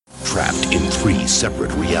trapped in 3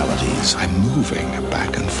 separate realities. I'm moving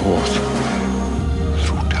back and forth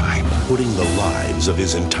through time, putting the lives of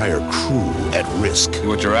his entire crew at risk.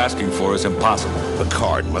 What you're asking for is impossible.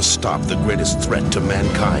 Picard must stop the greatest threat to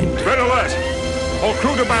mankind. Red alert! All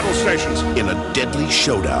crew to battle stations! In a deadly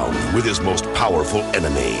showdown with his most powerful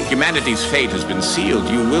enemy. Humanity's fate has been sealed.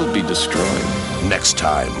 You will be destroyed. Next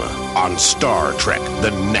time on Star Trek: The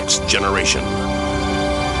Next Generation.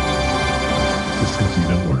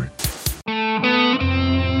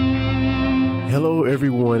 Hello,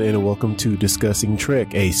 everyone, and welcome to Discussing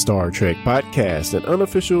Trek, a Star Trek podcast, an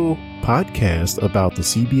unofficial podcast about the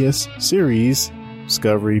CBS series,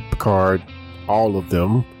 Discovery, Picard, all of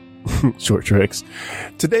them, short treks.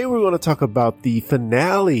 Today, we're going to talk about the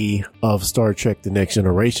finale of Star Trek: The Next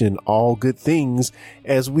Generation, All Good Things,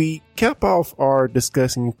 as we cap off our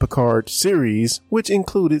Discussing Picard series, which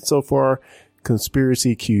included so far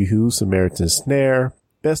Conspiracy, Q-Who, Samaritan Snare,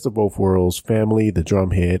 Best of Both Worlds, Family, The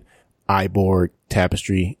Drumhead, Iborg,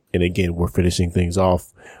 Tapestry, and again, we're finishing things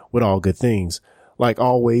off with All Good Things. Like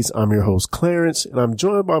always, I'm your host, Clarence, and I'm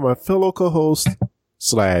joined by my fellow co-host /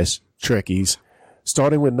 Trekkies,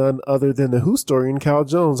 starting with none other than the Who historian, Kyle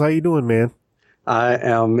Jones. How you doing, man? I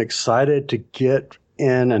am excited to get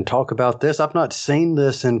in and talk about this. I've not seen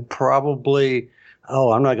this in probably,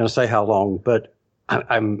 I'm not going to say how long, but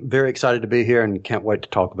I'm very excited to be here and can't wait to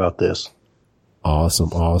talk about this.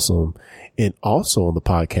 Awesome. And also on the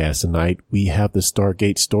podcast tonight, we have the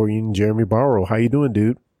Stargate historian, Jeremy Barrow. How you doing,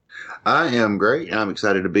 dude? I am great. I'm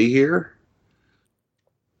excited to be here.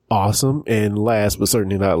 Awesome. And last but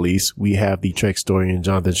certainly not least, we have the Trek historian,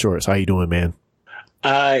 Jonathan Shorts. How you doing, man?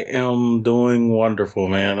 I am doing wonderful,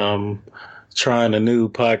 man. I'm trying a new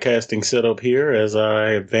podcasting setup here as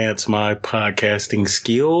I advance my podcasting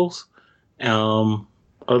skills.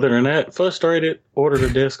 Other than that, frustrated, ordered a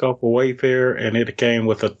desk off of Wayfair, and it came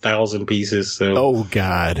with 1,000 pieces. So. Oh,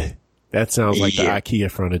 God. That sounds like the IKEA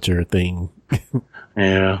furniture thing.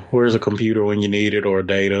 Yeah. Where's a computer when you need it, or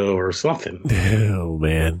data, or something? Oh,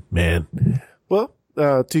 man. Well,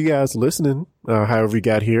 to you guys listening, however you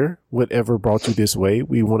got here, whatever brought you this way,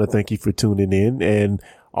 we want to thank you for tuning in and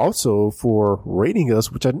also for rating us,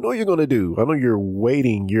 which I know you're going to do. I know you're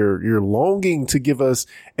waiting. You're longing to give us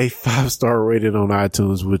a 5-star rating on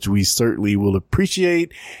iTunes, which we certainly will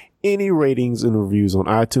appreciate. Any ratings and reviews on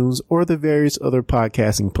iTunes or the various other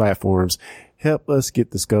podcasting platforms help us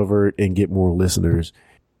get discovered and get more listeners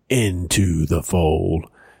into the fold.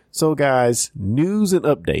 So guys, news and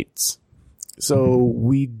updates. So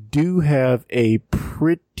we do have a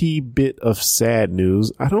pretty bit of sad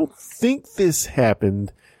news. I don't think this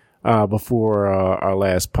happened before our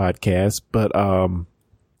last podcast, but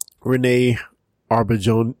Renee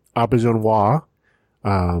Auberjonois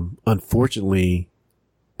unfortunately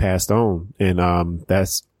passed on, and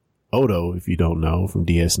that's Odo, if you don't know, from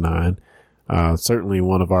DS9. Certainly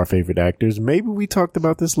one of our favorite actors. Maybe we talked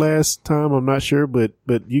about this last time, I'm not sure, but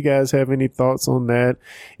you guys have any thoughts on that?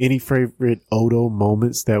 Any favorite Odo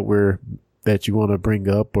moments that you want to bring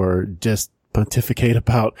up, or just pontificate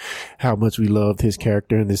about how much we loved his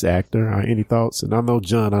character and this actor? Any thoughts? And I know,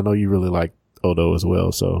 John, I know you really like Odo as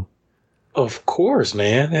well, so. Of course,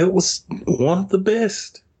 man. It was one of the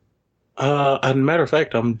best. As a matter of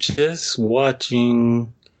fact, I'm just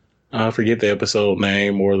watching, I forget the episode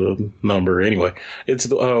name or the number. Anyway, it's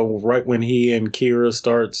right when he and Kira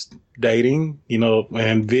starts dating,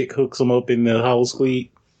 and Vic hooks him up in the whole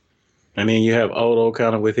suite. And then you have Odo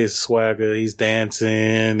kind of with his swagger. He's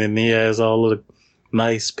dancing, and he has all of the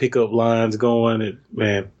nice pickup lines going.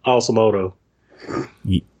 Man, awesome Odo.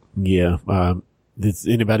 Yeah. Does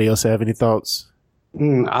anybody else have any thoughts?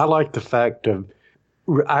 I like the fact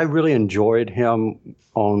I really enjoyed him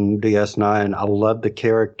on DS9. I loved the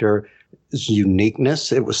character's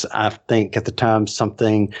uniqueness. It was, I think, at the time,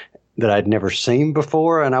 something that I'd never seen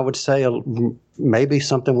before, and I would say maybe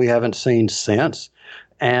something we haven't seen since.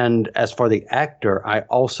 And as for the actor, I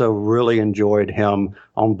also really enjoyed him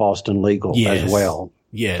on Boston Legal as well.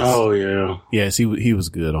 Yes. Oh, yeah. Yes, he was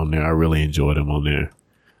good on there. I really enjoyed him on there.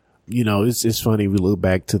 It's funny. We look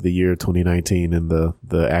back to the year 2019 and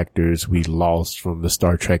the actors we lost from the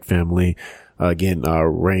Star Trek family. Again,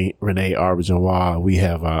 Renee Auberjonois. We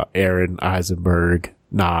have Aaron Eisenberg,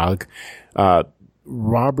 Nog,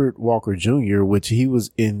 Robert Walker Jr., which he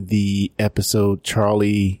was in the episode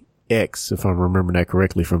Charlie X, if I'm remembering that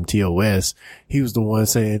correctly, from TOS. He was the one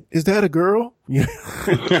saying, "Is that a girl?" I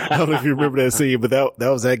don't know if you remember that scene, but that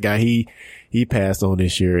was that guy. He passed on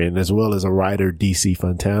this year, and as well as a writer, DC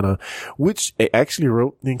Fontana, which actually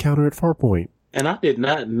wrote The Encounter at Farpoint. And I did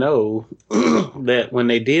not know that when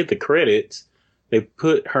they did the credits, they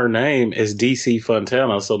put her name as DC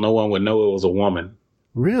Fontana so no one would know it was a woman.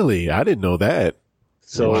 Really? I didn't know that.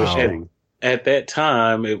 So Wow. at that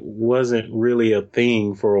time, it wasn't really a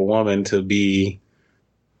thing for a woman to be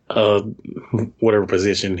whatever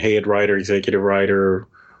position, head writer, executive writer,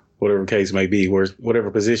 whatever case may be,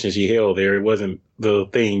 whatever position she held there, it wasn't the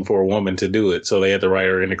thing for a woman to do it. So they had to write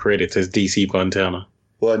her in the credits as DC Fontana.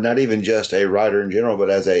 Well, not even just a writer in general, but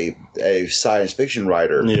as a science fiction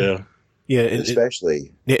writer. Yeah. Yeah,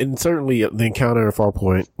 especially. And certainly the Encounter at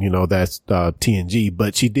Farpoint, that's TNG,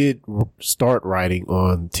 but she did start writing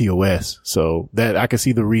on TOS. So that I can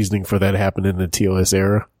see the reasoning for that happening in the TOS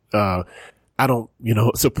era. I don't,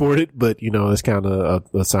 support it, but it's kind of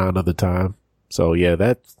a sign of the time. So yeah,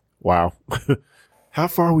 that's wow. How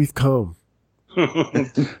far we've come.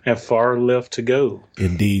 Have far left to go.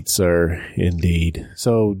 Indeed, sir. Indeed.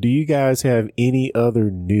 So do you guys have any other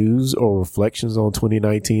news or reflections on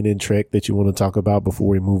 2019 in Trek that you want to talk about before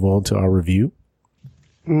we move on to our review?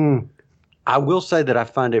 I will say that I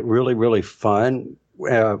find it really, really fun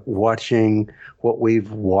watching what we've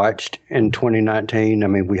watched in 2019. I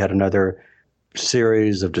mean, we had another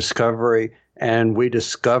series of Discovery, and we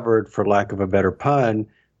discovered, for lack of a better pun,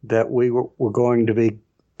 that we were going to be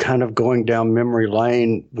kind of going down memory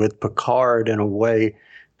lane with Picard in a way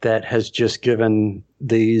that has just given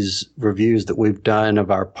these reviews that we've done of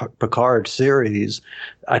our Picard series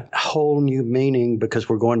a whole new meaning, because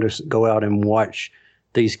we're going to go out and watch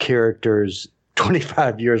these characters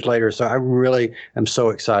 25 years later. So I really am so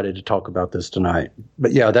excited to talk about this tonight.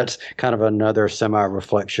 But yeah, that's kind of another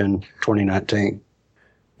semi-reflection 2019.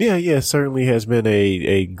 Yeah, certainly has been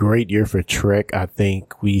a great year for Trek. I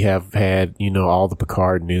think we have had, all the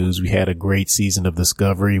Picard news. We had a great season of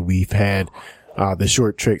Discovery. We've had the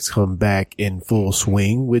short treks come back in full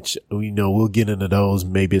swing, which, we'll get into those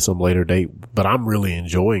maybe at some later date, but I'm really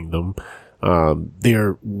enjoying them.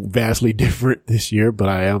 They're vastly different this year, but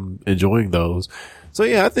I am enjoying those. So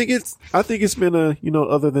yeah, I think it's been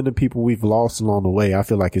other than the people we've lost along the way, I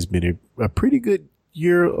feel like it's been a pretty good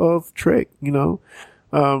year of Trek,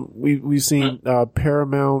 We've seen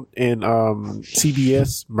Paramount and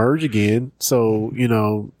CBS merge again, so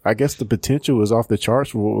I guess the potential is off the charts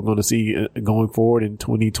for what we're going to see going forward in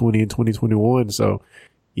 2020 and 2021. So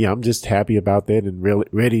yeah, I'm just happy about that and really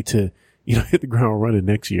ready to hit the ground running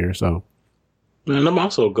next year. So, and I'm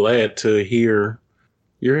also glad to hear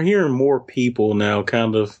you're hearing more people now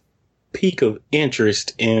kind of peak of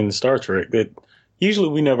interest in Star Trek that usually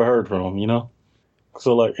we never heard from.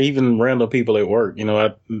 So like even random people at work,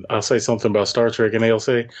 I'll say something about Star Trek and they'll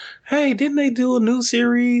say, "Hey, didn't they do a new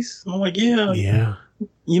series?" I'm like, yeah.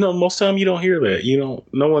 Most time you don't hear that.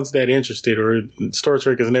 No one's that interested, or Star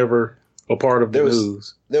Trek is never a part of the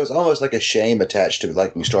news. There was almost like a shame attached to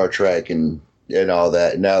liking Star Trek and all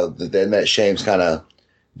that. Now then that shame's kind of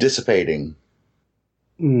dissipating.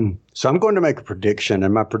 So I'm going to make a prediction,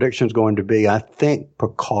 and my prediction is going to be, I think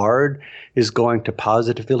Picard is going to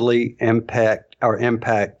positively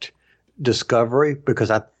impact Discovery,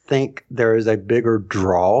 because I think there is a bigger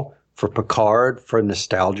draw for Picard for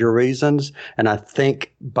nostalgia reasons. And I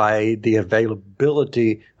think by the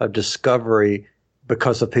availability of Discovery,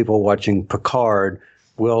 because of people watching Picard,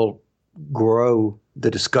 will grow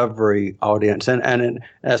the Discovery audience. And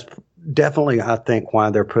that's definitely, I think, why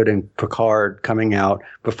they're putting Picard coming out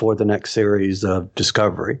before the next series of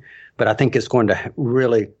Discovery. But I think it's going to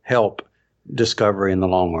really help Discovery in the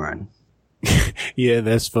long run. Yeah,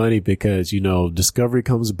 that's funny because, Discovery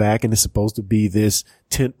comes back and it's supposed to be this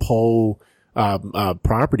tentpole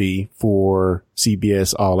property for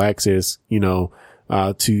CBS All Access,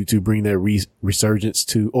 to bring that resurgence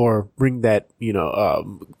to, or bring that,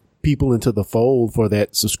 people into the fold for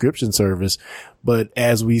that subscription service. But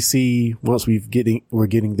as we see, once we're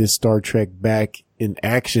getting this Star Trek back in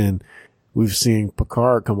action, we've seen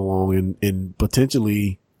Picard come along and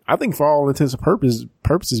potentially, I think for all intents and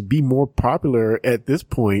purposes, be more popular at this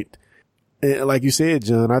point. And like you said,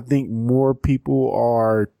 John, I think more people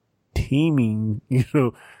are chomping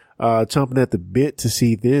at the bit to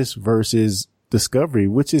see this versus Discovery,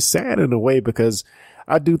 which is sad in a way because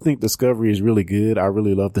I do think Discovery is really good. I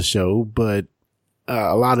really love the show, but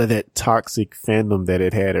a lot of that toxic fandom that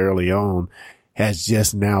it had early on has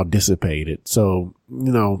just now dissipated. So,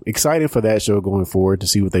 excited for that show going forward to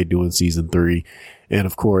see what they do in season 3. And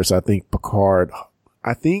of course, I think Picard,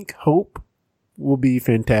 Hope will be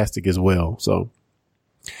fantastic as well. So,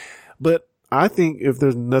 but I think if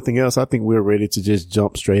there's nothing else, I think we're ready to just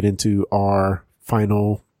jump straight into our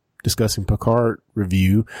final discussing Picard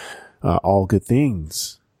review. All good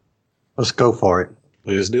things. Let's go for it.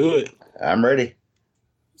 Let's do it. I'm ready.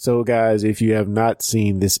 So guys, if you have not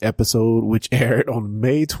seen this episode, which aired on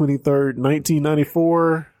May 23rd,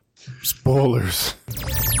 1994, spoilers.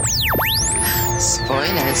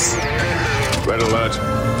 Spoilers. Red alert.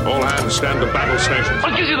 All hands stand to battle stations.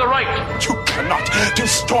 What gives you the right? You cannot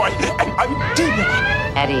destroy an idea.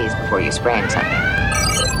 At ease before you sprain something.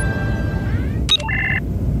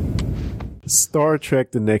 Star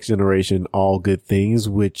Trek The Next Generation, All Good Things,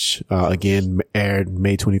 which again aired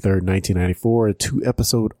May 23rd, 1994, a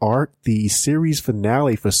 2-episode arc, the series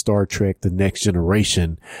finale for Star Trek The Next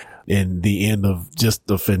Generation, and the end of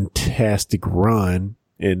just a fantastic run,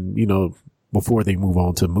 and before they move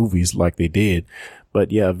on to movies like they did.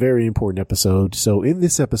 But yeah, a very important episode. So in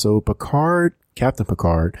this episode, Captain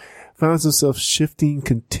Picard, finds himself shifting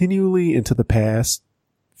continually into the past,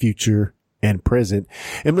 future, and present,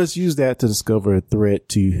 and must use that to discover a threat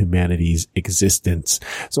to humanity's existence.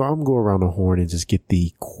 So I'm going to go around the horn and just get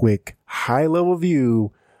the quick high-level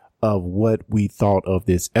view of what we thought of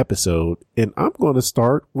this episode. And I'm going to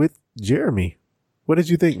start with Jeremy. What did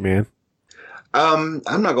you think, man? I'm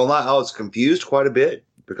not gonna lie, I was confused quite a bit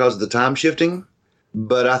because of the time shifting,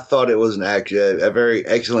 but I thought it was a very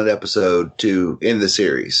excellent episode to end the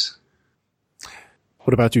series.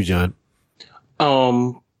 What about you, John?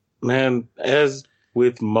 Man, as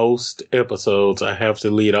with most episodes, I have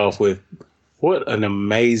to lead off with what an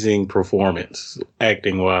amazing performance,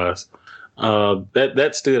 acting wise.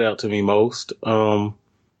 That stood out to me most. I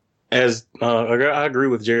agree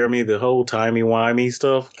with Jeremy, the whole timey-wimey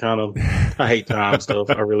stuff, I hate time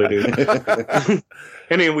stuff. I really do.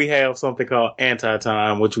 And then we have something called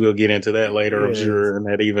anti-time, which we'll get into that later, I'm sure, and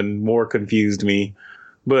that even more confused me.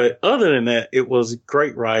 But other than that, it was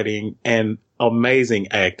great writing and amazing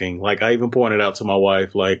acting. Like, I even pointed out to my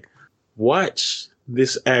wife, like, watch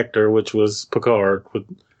this actor, which was Picard.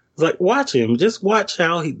 Like, watch him. Just watch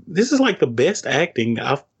how this is like the best acting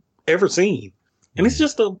I've ever seen. And it's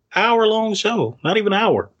just an hour-long show, not even an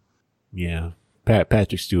hour. Yeah.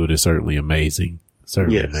 Patrick Stewart is certainly amazing.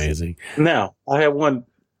 Amazing. Now, I have one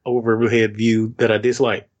overhead view that I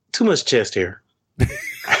dislike. Too much chest hair.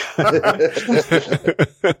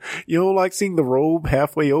 You don't like seeing the robe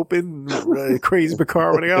halfway open? Crazy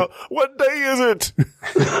Picard running out. What day is it?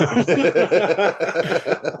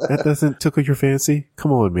 That doesn't tickle your fancy?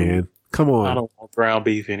 Come on, man. Come on. I don't want ground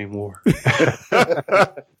beef anymore.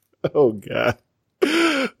 Oh, God.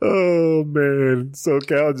 Oh, man. So,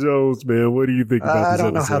 Cal Jones, man, what do you think about this episode? I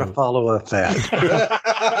don't know how to follow up that.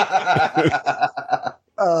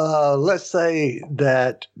 Let's say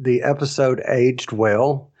that the episode aged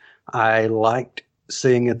well. I liked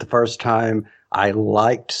seeing it the first time. I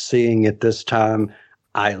liked seeing it this time.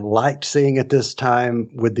 I liked seeing it this time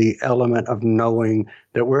with the element of knowing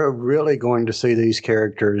that we're really going to see these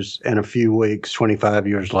characters in a few weeks, 25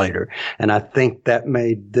 years later. And I think that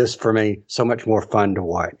made this, for me, so much more fun to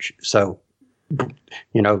watch. So,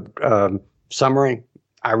 summary,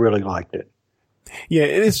 I really liked it. Yeah,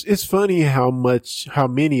 it's funny how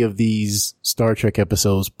many of these Star Trek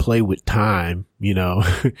episodes play with time,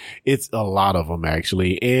 It's a lot of them,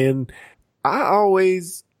 actually. And I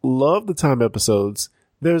always love the time episodes.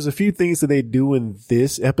 There's a few things that they do in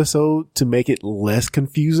this episode to make it less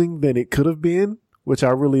confusing than it could have been, which I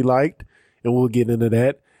really liked, and we'll get into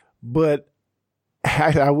that. But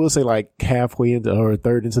I will say, like, halfway into or a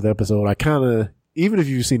third into the episode, I kind of, even if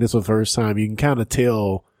you've seen this for the first time, you can kind of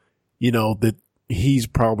tell, that he's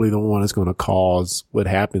probably the one that's going to cause what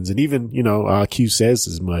happens. And even, Q says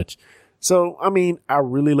as much. So, I mean, I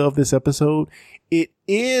really love this episode. It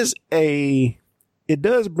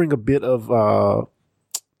does bring a bit of,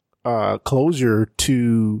 closure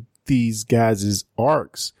to these guys'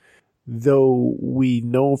 arcs, though we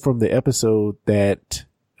know from the episode that,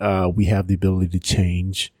 we have the ability to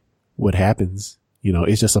change what happens.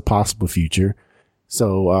 It's just a possible future.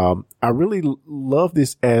 So, I really love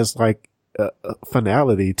this as like a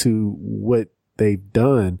finality to what they've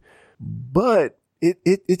done, but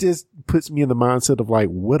it just puts me in the mindset of like,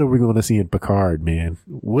 what are we going to see in Picard, man?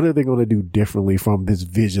 What are they going to do differently from this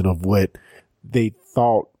vision of what they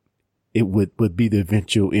thought it would be the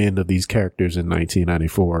eventual end of these characters in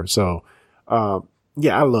 1994. So,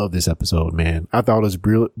 yeah, I love this episode, man. I thought it was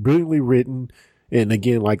brilliantly written. And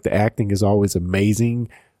again, like, the acting is always amazing.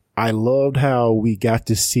 I loved how we got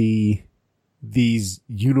to see these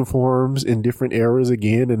uniforms in different eras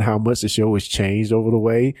again and how much the show has changed over the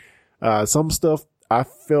way. Some stuff I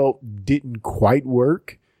felt didn't quite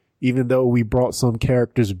work, even though we brought some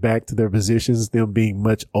characters back to their positions, them being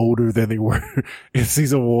much older than they were in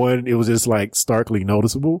season 1. It was just like starkly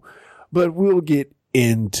noticeable, but we'll get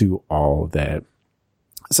into all of that.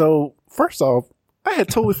 So first off, I had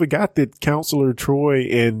totally forgot that Counselor Troy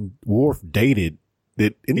and Worf dated.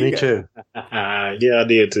 Me too. Yeah, I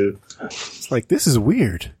did too. It's like, this is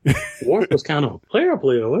weird. Worf was kind of a player,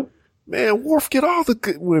 wasn't Man, Worf get all the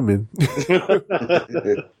good women.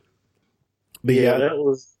 But yeah, that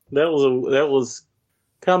was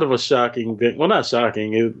kind of a shocking thing. Well, not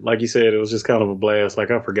shocking. Like you said, it was just kind of a blast. Like,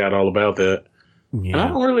 I forgot all about that. Yeah. And I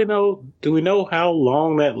don't really know. Do we know how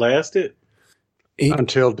long that lasted?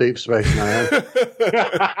 Until Deep Space Nine.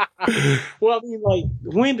 Well, I mean, like,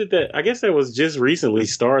 when did that? I guess that was just recently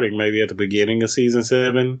starting, maybe at the beginning of season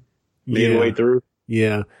 7, midway through.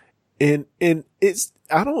 Yeah, and it's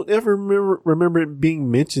I don't ever remember it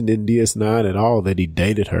being mentioned in DS9 at all that he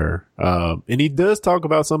dated her. And he does talk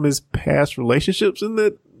about some of his past relationships in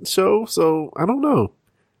that show. So I don't know.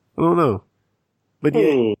 But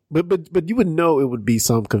yeah, but you would know it would be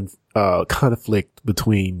some conflict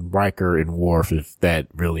between Riker and Worf if that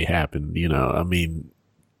really happened. You know, I mean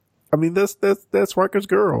that's Riker's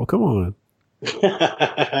girl. Come on.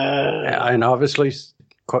 And obviously,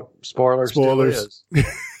 spoilers.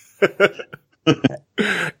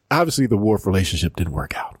 Obviously, the Worf relationship didn't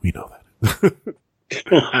work out. We know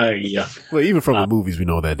that. Yeah. Well, even from the movies, we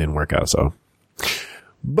know that didn't work out. So,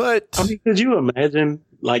 but I mean, could you imagine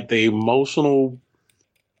like the emotional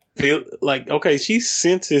feel? Like, okay, she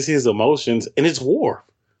senses his emotions, and it's Worf.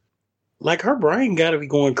 Like, her brain got to be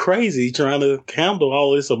going crazy trying to handle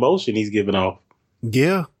all this emotion he's giving off.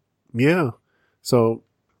 Yeah. So,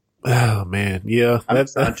 oh man, yeah. I'm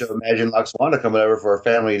trying to imagine Laxwanda coming over for a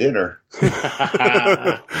family dinner.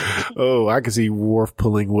 Oh, I can see Worf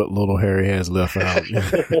pulling what little Harry has left out.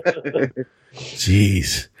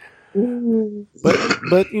 Jeez.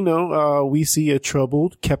 But you know, we see a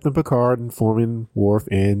troubled Captain Picard informing Worf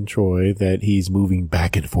and Troy that he's moving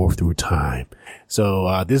back and forth through time.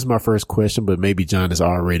 So this is my first question, but maybe John has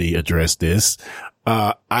already addressed this.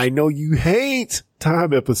 I know you hate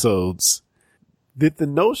time episodes. Did the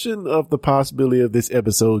notion of the possibility of this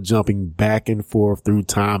episode jumping back and forth through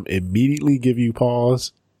time immediately give you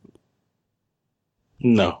pause?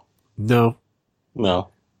 No.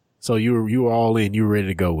 So you were all in. You were ready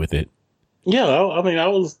to go with it. Yeah, I mean, I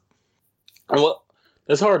was. Well,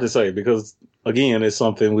 it's hard to say because again, it's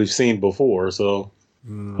something we've seen before. So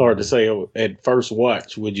hard to say at first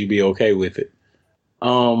watch. Would you be okay with it?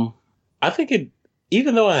 I think it.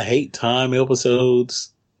 Even though I hate time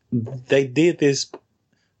episodes, they did this.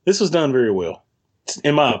 This was done very well,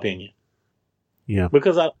 in my opinion. Yeah,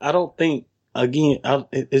 because I don't think. Again,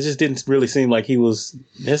 it just didn't really seem like he was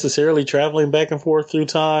necessarily traveling back and forth through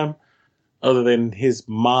time, other than his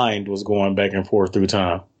mind was going back and forth through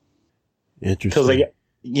time. Interesting. Because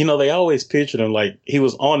they always pictured him like he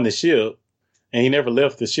was on the ship and he never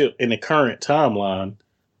left the ship in the current timeline.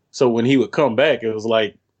 So when he would come back, it was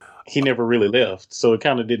like he never really left. So it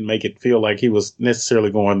kind of didn't make it feel like he was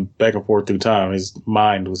necessarily going back and forth through time. His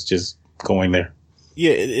mind was just going there.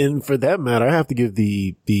 Yeah, and for that matter, I have to give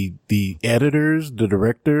the editors, the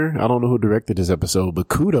director, I don't know who directed this episode, but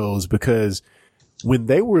kudos, because when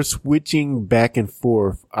they were switching back and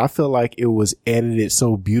forth, I felt like it was edited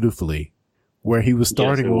so beautifully, where he was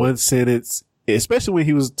starting one sentence, especially when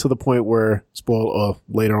he was to the point where,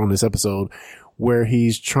 later on this episode, where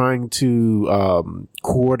he's trying to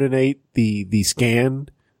coordinate the scan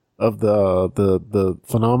of the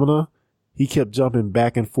phenomena. He kept jumping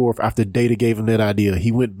back and forth after Data gave him that idea.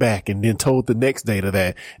 He went back and then told the next Data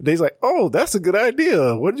that. And Data's like, oh, that's a good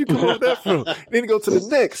idea. Where did you come up with that from? Then he go to the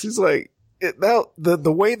next. He's like,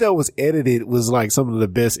 the way that was edited was like some of the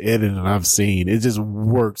best editing I've seen. It just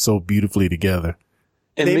worked so beautifully together.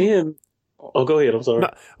 And then, go ahead. I'm sorry. No,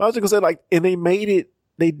 I was just gonna say, and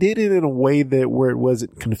they did it in a way where it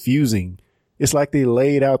wasn't confusing. It's like they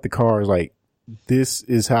laid out the cards like, this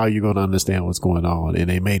is how you're going to understand what's going on. And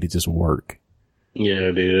they made it just work. Yeah,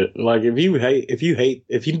 it did. Like if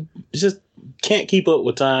you just can't keep up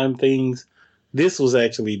with time things, this was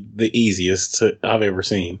actually the easiest I've ever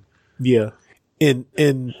seen. Yeah.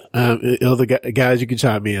 And other guys, you can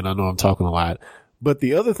chime in. I know I'm talking a lot, but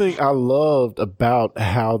the other thing I loved about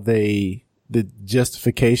how the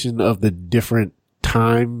justification of the different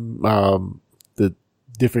time, the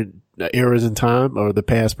different eras in time, or the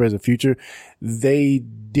past, present, future, they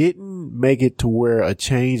didn't make it to where a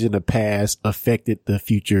change in the past affected the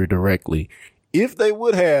future directly. If they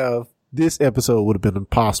would have, this episode would have been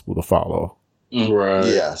impossible to follow. Right.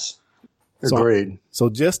 Yes. Agreed. So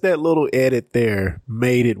just that little edit there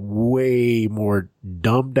made it way more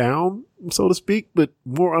dumbed down, so to speak, but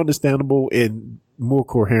more understandable and more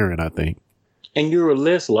coherent, I think. And you're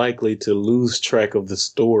less likely to lose track of the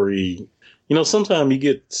story. You know, sometimes you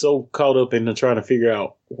get so caught up in trying to figure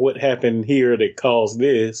out what happened here that caused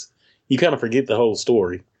this, you kind of forget the whole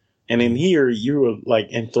story. And in here, you were like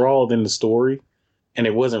enthralled in the story, and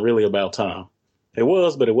it wasn't really about Tom. It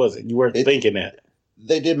was, but it wasn't. You weren't thinking that.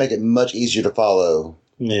 They did make it much easier to follow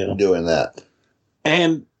doing that.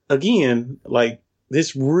 And again, like,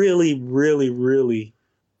 this really, really, really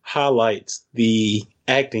highlights the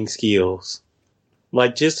acting skills.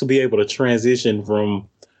 Like, just to be able to transition from,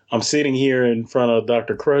 I'm sitting here in front of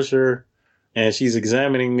Dr. Crusher, and she's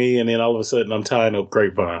examining me, and then all of a sudden I'm tying up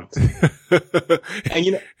grapevines. And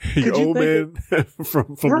you know, your old man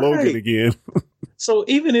from Logan again. So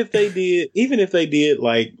even if they did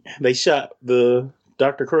like, they shot the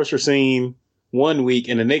Dr. Crusher scene one week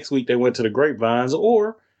and the next week they went to the grapevines,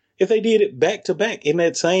 or if they did it back to back in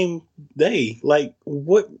that same day, like,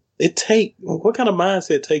 what kind of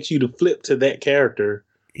mindset takes you to flip to that character?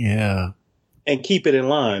 Yeah. And keep it in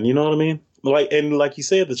line. You know what I mean? Like you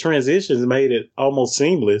said, the transitions made it almost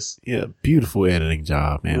seamless. Yeah. Beautiful editing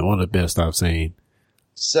job, man. One of the best I've seen.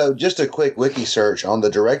 So just a quick wiki search on the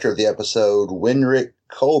director of the episode, Winrick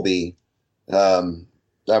Colby. I'm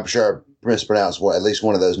sure I mispronounced at least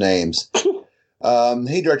one of those names.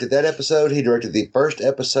 He directed that episode. He directed the first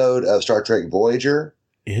episode of Star Trek Voyager.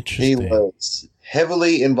 Interesting. He was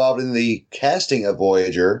heavily involved in the casting of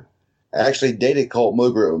Voyager. Actually dated Colt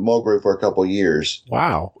Mulgrew for a couple years.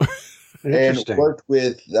 Wow. And worked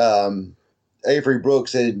with Avery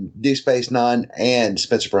Brooks in Deep Space Nine and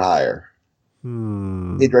Spencer for Hire.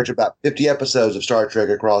 He directed about 50 episodes of Star Trek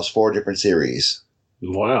across 4 different series.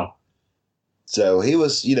 Wow. So he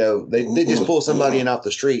was, they just pull somebody in off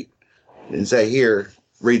the street and say, here,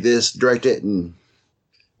 read this, direct it. And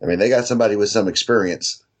I mean, they got somebody with some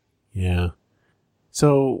experience. Yeah.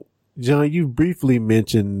 So, John, you briefly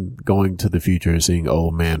mentioned going to the future and seeing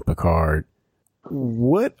Old Man Picard.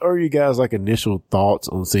 What are you guys' like initial thoughts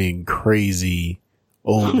on seeing crazy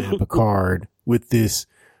Old Man Picard with this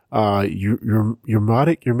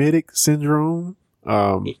Irumodic syndrome?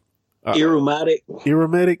 Irumodic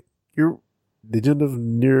degenerative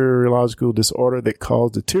neurological disorder that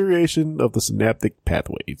caused deterioration of the synaptic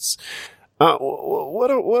pathways. What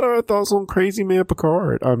are our thoughts on Crazy Man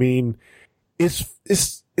Picard? I mean, I'll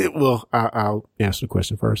answer the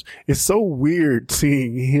question first. It's so weird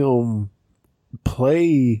seeing him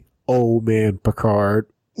play Old Man Picard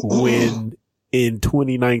when in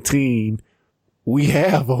 2019 we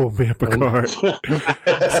have Old Man Picard.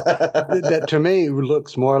 That to me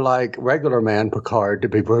looks more like regular man Picard, to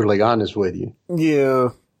be brutally honest with you. Yeah.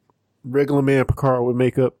 Regular man Picard with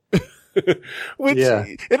makeup. Which, yeah.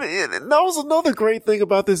 And that was another great thing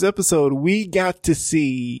about this episode. We got to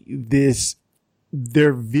see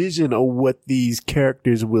their vision of what these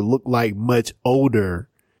characters would look like much older.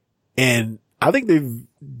 And I think they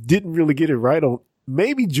didn't really get it right on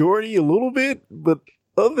maybe Geordi a little bit, but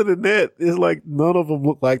other than that, it's like none of them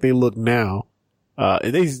look like they look now.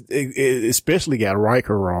 And they especially got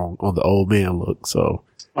Riker wrong on the old man look. So,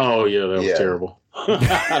 oh yeah, that was terrible.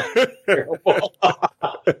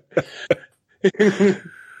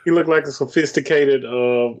 He looked like a sophisticated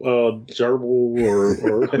gerbil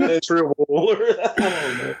or tribble.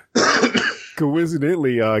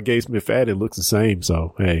 Coincidentally, Gates McFadden looks the same.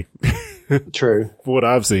 So hey, true. For what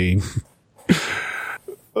I've seen.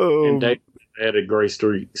 And Dave added gray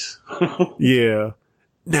streaks. Yeah.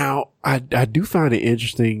 Now, I do find it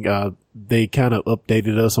interesting. They kind of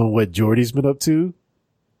updated us on what Geordi's been up to.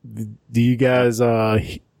 Do you guys,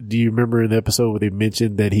 do you remember in the episode where they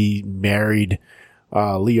mentioned that he married,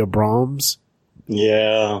 Leah Brahms?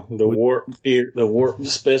 Yeah. The warp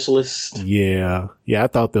specialist. Yeah. Yeah. I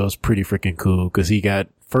thought that was pretty freaking cool because he got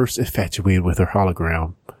first infatuated with her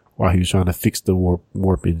hologram while he was trying to fix the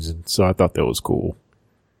warp engine. So I thought that was cool.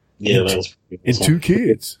 Yeah. That was and 2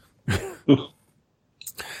 kids.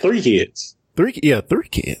 3 kids. 3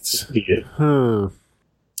 kids. Yeah. Huh.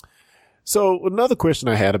 So another question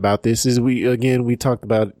I had about this is we talked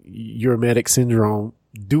about Irumodic syndrome.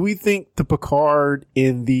 Do we think the Picard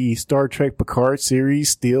in the Star Trek Picard series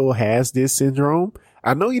still has this syndrome?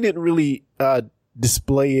 I know you didn't really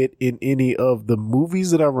display it in any of the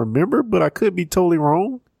movies that I remember, but I could be totally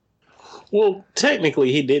wrong. Well,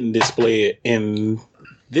 technically he didn't display it in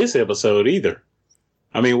this episode either.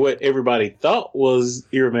 I mean, what everybody thought was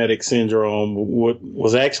Irumodic syndrome, what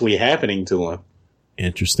was actually happening to him.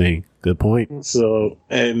 Interesting. Good point. So,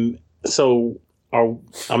 it's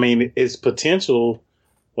potential.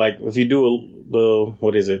 Like if you do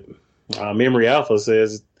Memory Alpha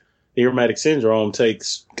says the Irumodic syndrome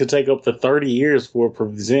could take up to 30 years before it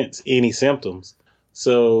presents any symptoms.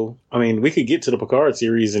 So, I mean, we could get to the Picard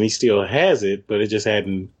series and he still has it, but it just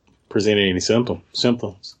hadn't presented any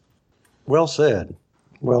symptoms. Well said.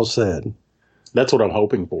 Well said. That's what I'm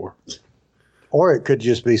hoping for. Or it could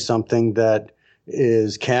just be something that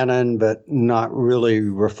is canon but not really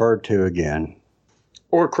referred to again.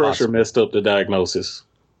 Or Crusher messed up the diagnosis.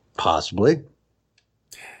 Possibly.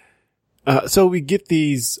 So we get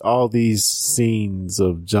all these scenes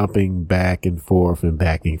of jumping back and forth and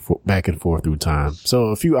back and forth through time. So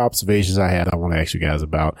a few observations I want to ask you guys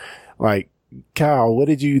about. Like, Kyle, what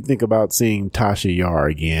did you think about seeing Tasha Yar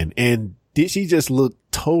again? And did she just look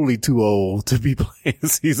totally too old to be playing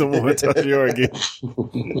season 1 Tasha Yar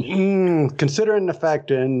again? Considering the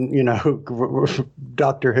fact in,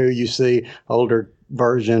 Doctor Who, you see older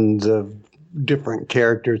versions of different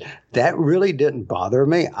characters, that really didn't bother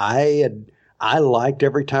me. I liked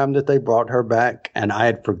every time that they brought her back, and I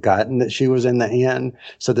had forgotten that she was in the end.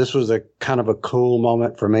 So this was a kind of a cool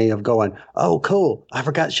moment for me of going, oh, cool. I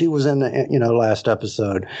forgot she was in the, last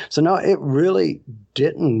episode. So no, it really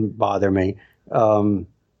didn't bother me. Now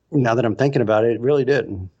that I'm thinking about it, it really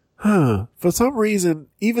didn't. For some reason,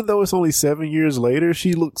 even though it's only 7 years later,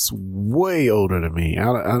 she looks way older than me.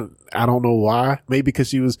 I don't know why. Maybe because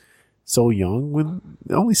she was so young when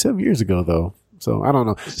only 7 years ago, though. So I don't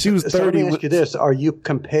know. She was 30. So let me ask you this. Are you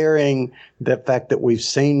comparing the fact that we've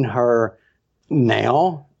seen her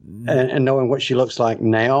now and knowing what she looks like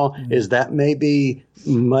now? Is that maybe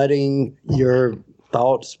mudding your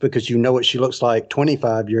thoughts because you know what she looks like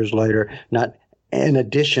 25 years later, not in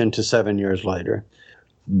addition to 7 years later?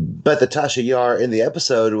 But the Tasha Yar in the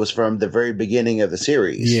episode was from the very beginning of the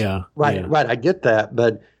series. Yeah. Right. I get that.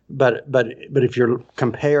 But if you're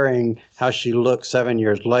comparing how she looks 7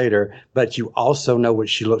 years later, but you also know what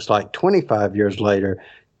she looks like 25 years later,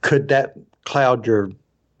 could that cloud your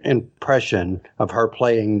impression of her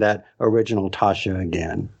playing that original Tasha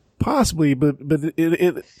again? Possibly, but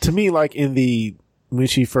it to me, like when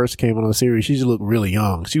she first came on the series, she just looked really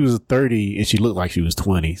young. She was 30 and she looked like she was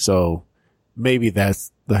 20. So maybe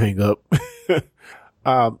that's the hang up.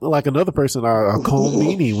 Like another person, Cole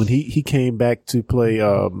Meany, when he came back to play,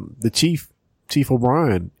 the Chief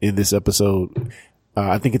O'Brien in this episode.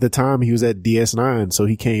 I think at the time he was at DS9, so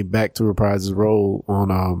he came back to reprise his role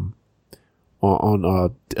on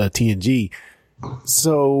TNG.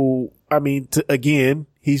 So, I mean, again,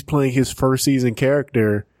 he's playing his first season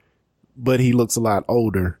character, but he looks a lot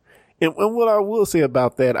older. And what I will say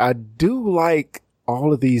about that, I do like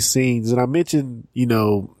all of these scenes, and I mentioned,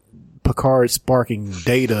 Picard sparking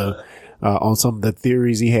data on some of the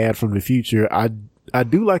theories he had from the future. I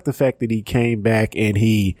do like the fact that he came back and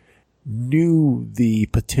he knew the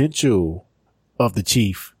potential of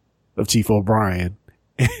Chief O'Brien.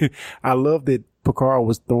 I love that Picard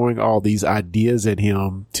was throwing all these ideas at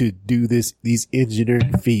him to do these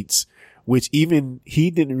engineering feats, which even he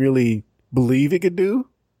didn't really believe it could do,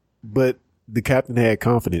 but the captain had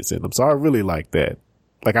confidence in him. So I really like that.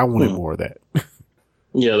 Like, I wanted more of that.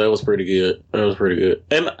 Yeah, that was pretty good.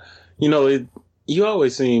 And, you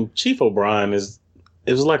always seem Chief O'Brien is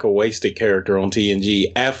like a wasted character on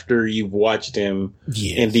TNG after you've watched him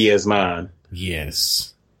in DS9.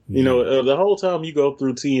 Yes. The whole time you go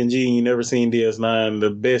through TNG and you never seen DS9, the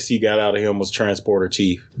best you got out of him was Transporter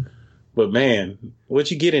Chief. But man,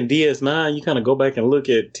 what you get in DS9, you kind of go back and look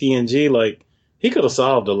at TNG, like, he could have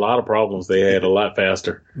solved a lot of problems they had a lot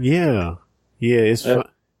faster. Yeah. Yeah, it's fun.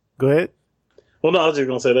 Go ahead. Well, no, I was just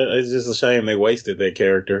going to say that it's just a shame they wasted that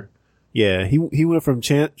character. Yeah, he went from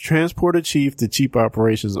Transporter Chief to Chief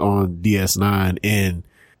Operations on DS9, and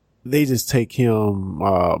they just take him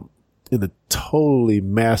in a totally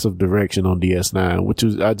massive direction on DS9, which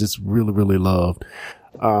I just really, really loved.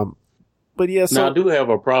 But yeah, so now I do have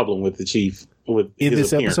a problem with the Chief in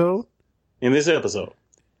this episode. In this episode,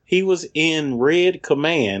 he was in Red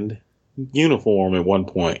Command uniform at one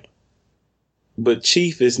point, but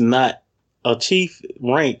Chief is not. A chief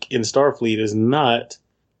rank in Starfleet is not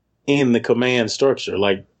in the command structure.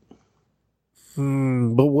 Like,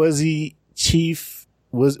 but was he chief?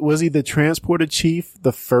 Was he the transporter chief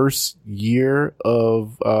the first year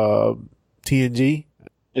of TNG?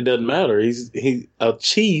 It doesn't matter. A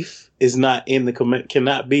chief is not in the command.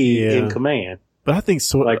 Cannot be in command. But I think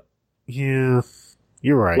so. Like, yeah,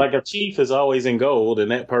 you're right. Like a chief is always in gold, and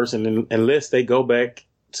that person, unless they go back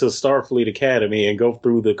to Starfleet Academy and go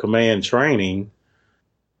through the command training,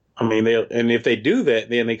 I mean, and if they do that,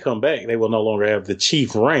 then they come back, they will no longer have the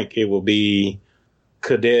chief rank. It will be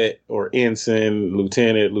cadet or ensign,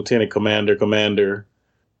 lieutenant commander.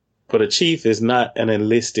 But a chief is not an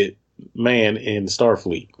enlisted man in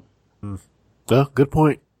Starfleet. Well, good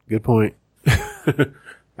point.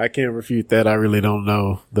 I can't refute that. I really don't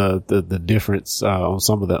know the difference on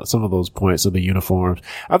some of those points of the uniforms.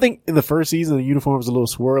 I think in the first season the uniforms a little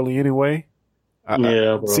swirly anyway.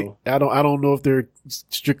 Bro. See, I don't know if they're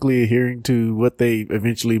strictly adhering to what they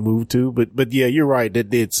eventually moved to, but yeah, you're right. That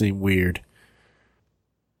did seem weird.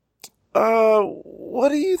 What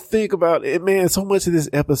do you think about it, man? So much of this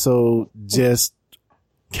episode just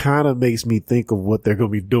kind of makes me think of what they're going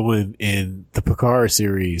to be doing in the Picard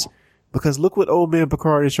series, because look what old man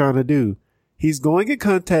Picard is trying to do. He's going and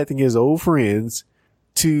contacting his old friends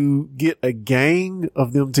to get a gang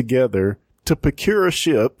of them together to procure a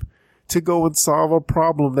ship to go and solve a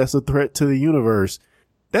problem that's a threat to the universe.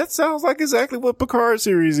 That sounds like exactly what Picard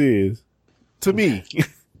series is to me.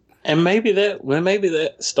 And maybe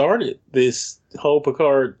that started this whole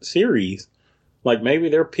Picard series. Like maybe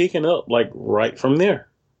they're picking up like right from there.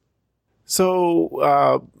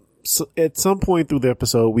 So at some point through the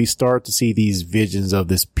episode, we start to see these visions of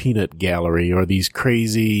this peanut gallery, or these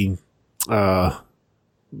crazy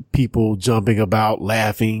people jumping about,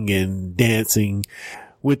 laughing and dancing,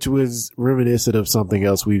 which was reminiscent of something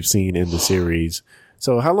else we've seen in the series.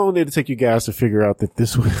 So how long did it take you guys to figure out that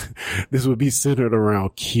this would be centered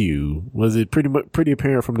around Q? Was it pretty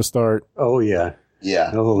apparent from the start? Oh yeah.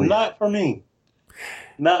 Yeah. Oh, yeah. Not for me.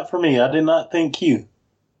 I did not think Q.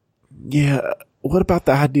 Yeah. What about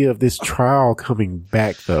the idea of this trial coming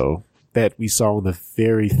back, though, that we saw in the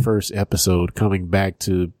very first episode, coming back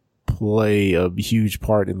to play a huge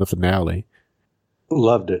part in the finale?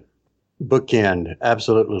 Loved it. Bookend.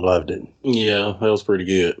 Absolutely loved it. Yeah, that was pretty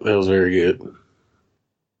good. That was very good.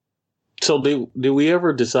 So did we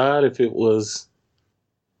ever decide if it was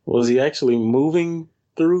he actually moving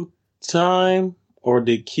through time, or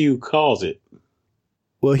did Q cause it?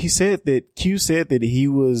 Well, Q said that he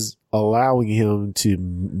was allowing him to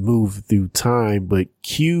move through time, but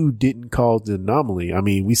Q didn't cause the anomaly. I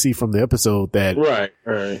mean, we see from the episode that right.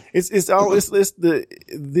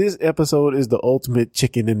 This episode is the ultimate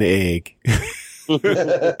chicken and the egg.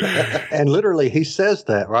 And literally, he says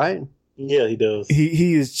that, right? Yeah, he does.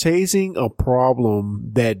 He is chasing a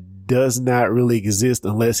problem that does not really exist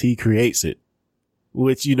unless he creates it.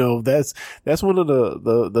 Which, that's one of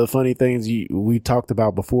the funny things we talked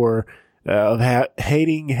about before, of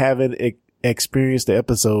hating having experienced the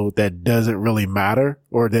episode that doesn't really matter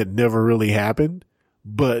or that never really happened.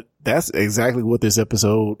 But that's exactly what this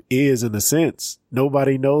episode is in a sense.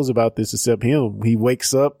 Nobody knows about this except him. He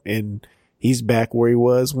wakes up and he's back where he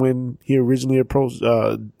was when he originally approached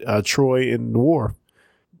Troy in the war.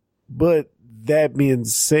 But that being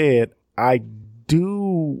said, I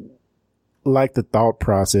do like the thought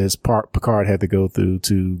process Picard had to go through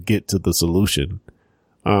to get to the solution.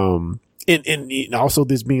 And also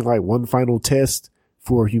this being like one final test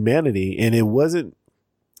for humanity. And it wasn't,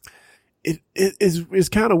 it's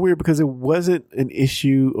kind of weird because it wasn't an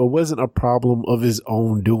issue or wasn't a problem of his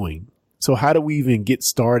own doing. So how do we even get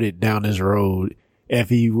started down this road if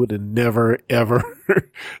he would have never ever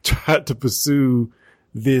tried to pursue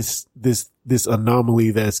this anomaly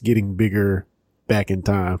that's getting bigger back in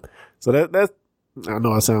time? So that's, I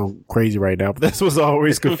know I sound crazy right now, but that's what's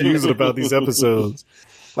always confusing about these episodes.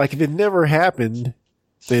 Like if it never happened,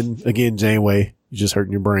 then again, Janeway, you're just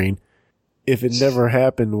hurting your brain. If it never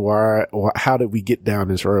happened, how did we get down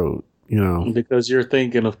this road? Because you're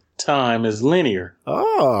thinking of time as linear.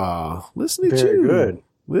 Oh, listen at Very you. good.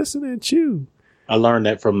 Listen at you. I learned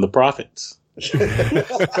that from the prophets.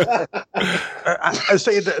 I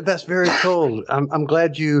say that's very cool. I'm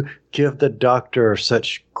glad you give the doctor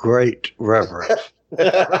such great reverence.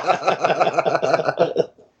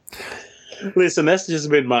 Listen, that's just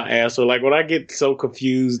been my answer. Like when I get so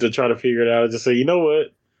confused to try to figure it out, I just say, you know what?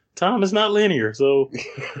 Time is not linear. So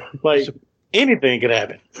like anything could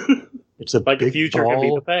happen. It's a like the future can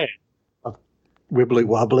be the past. Of wibbly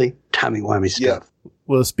wobbly, timey-wimey stuff. Yeah.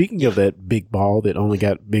 Well, speaking of that big ball that only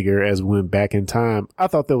got bigger as we went back in time, I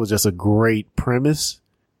thought that was just a great premise.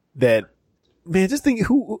 That, man, just think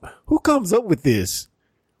who comes up with this?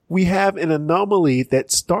 We have an anomaly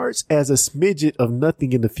that starts as a smidget of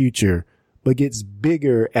nothing in the future, but gets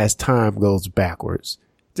bigger as time goes backwards.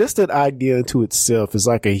 Just that idea into itself is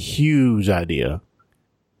like a huge idea.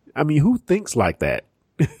 I mean, who thinks like that?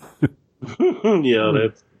 Yeah,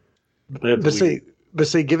 that's But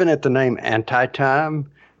see, given it the name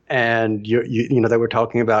Anti-Time, and you know they were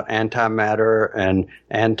talking about antimatter and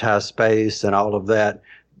anti-space and all of that.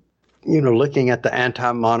 Looking at the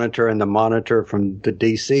Anti-Monitor and the Monitor from the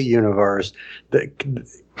DC universe,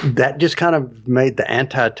 that just kind of made the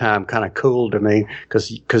Anti-Time kind of cool to me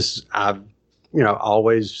because I've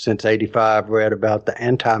always since '85 read about the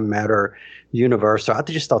antimatter universe, so I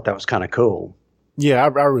just thought that was kind of cool. Yeah, I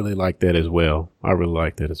really like that as well.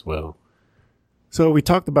 So we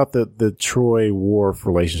talked about the Troy Worf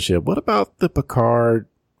relationship. What about the Picard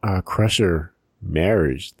Crusher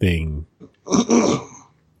marriage thing. Did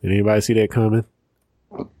anybody see that coming?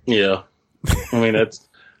 Yeah. I mean, that's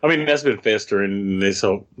been festering this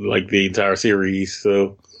whole, like, the entire series.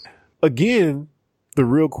 So again, the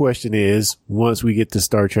real question is, once we get to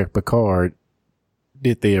Star Trek Picard,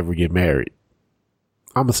 did they ever get married?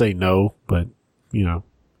 I'm gonna say no, but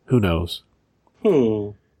who knows?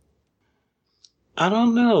 I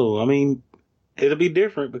don't know. I mean, it'll be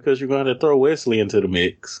different because you're going to throw Wesley into the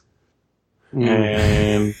mix.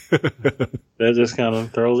 And that just kind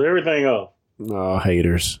of throws everything off. Oh,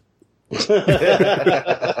 haters.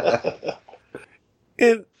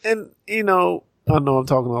 and I know I'm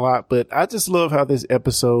talking a lot, but I just love how this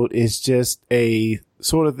episode is just a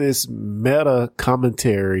sort of this meta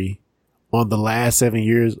commentary on the last 7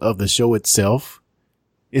 years of the show itself.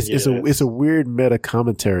 It's a weird meta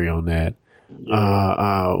commentary on that.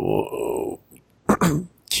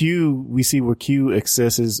 Q, we see where Q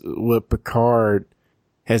accesses what Picard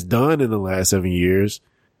has done in the last 7 years,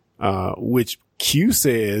 which Q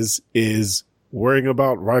says is worrying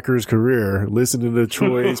about Riker's career, listening to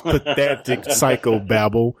Troy's pathetic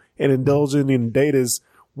psychobabble, and indulging in Data's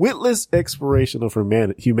witless exploration of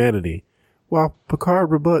humanity. While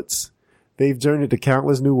Picard rebuts, they've journeyed to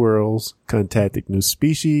countless new worlds, contacted new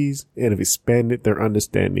species, and have expanded their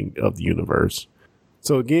understanding of the universe.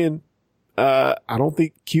 So again, I don't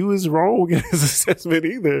think Q is wrong in his assessment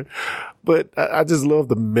either, but I just love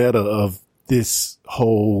the meta of this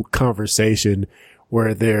whole conversation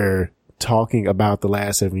where they're talking about the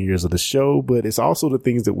last 7 years of the show, but it's also the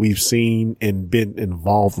things that we've seen and been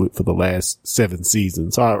involved with for the last 7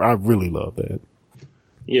 seasons. So I really love that.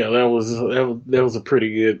 Yeah, that was a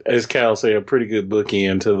pretty good, as Cal said, a pretty good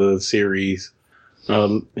bookend to the series.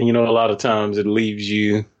 A lot of times it leaves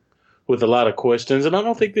you with a lot of questions, and I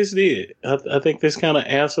don't think this did. I think this kind of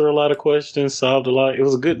answered a lot of questions, solved a lot. It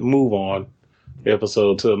was a good move on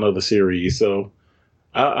episode to another series. So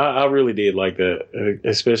I really did like that,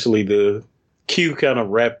 especially the Q kind of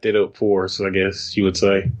wrapped it up for us, I guess you would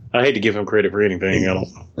say. I hate to give him credit for anything. I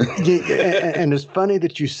don't know. And it's funny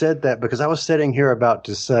that you said that, because I was sitting here about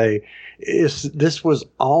to say this was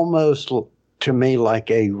almost to me like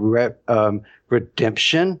a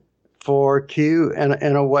redemption for Q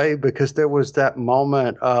in a way, because there was that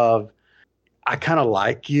moment of, I kind of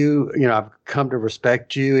like you, I've come to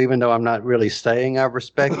respect you, even though I'm not really saying I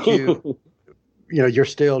respect you. You're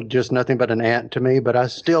still just nothing but an ant to me, but I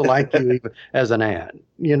still like you even as an ant.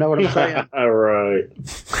 You know what I'm saying? All right.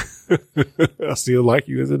 I still like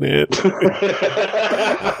you as an ant.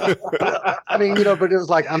 I mean, but it was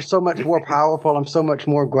like, I'm so much more powerful. I'm so much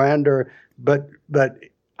more grander, but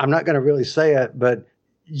I'm not going to really say it, but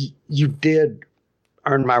you did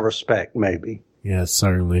earn my respect, maybe. Yes,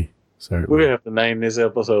 certainly. We have to name this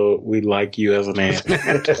episode "We Like You as an Ant."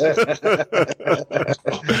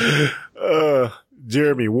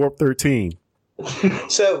 Jeremy, Warp 13.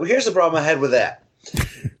 So here's the problem I had with that.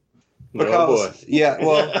 Because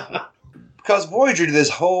Voyager did this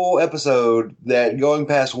whole episode that going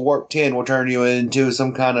past Warp 10 will turn you into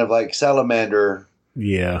some kind of like salamander.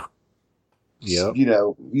 Yeah. Yep.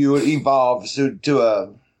 You would evolve to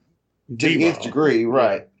the nth degree,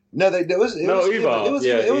 right? No, it was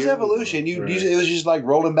evolution. It was just like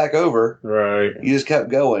rolling back over. Right. You just kept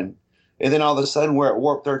going, and then all of a sudden we're at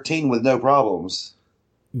Warp 13 with no problems.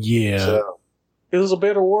 Yeah. So, it was a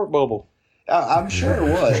better warp bubble. I'm sure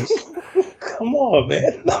it was. Come on,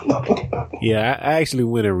 man. Yeah, I actually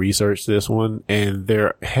went and researched this one, and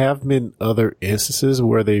there have been other instances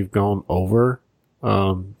where they've gone over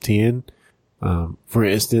 10. For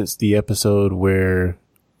instance, the episode where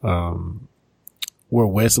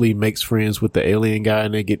Wesley makes friends with the alien guy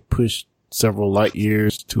and they get pushed several light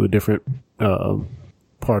years to a different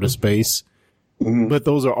part of space. Mm-hmm. But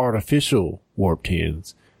those are artificial warp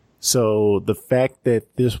 10s. So the fact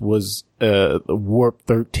that this was Warp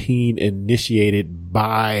 13 initiated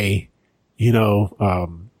by,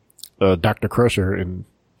 Dr. Crusher and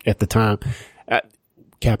at the time,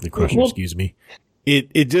 Captain Crusher, excuse me.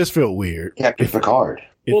 It just felt weird. Captain Picard.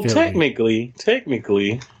 Well, technically,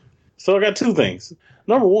 so I got two things.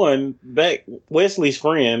 Number one, back Wesley's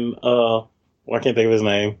friend, I can't think of his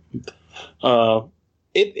name.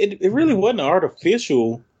 It really wasn't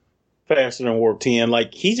artificial faster than Warp 10.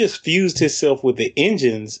 Like, he just fused himself with the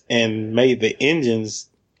engines and made the engines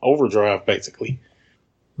overdrive, basically.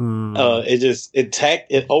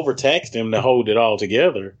 It overtaxed him to hold it all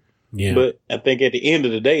together. Yeah. But I think at the end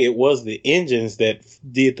of the day, it was the engines that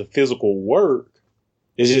did the physical work.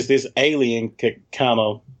 It's just this alien could kind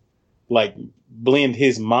of like blend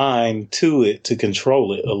his mind to it to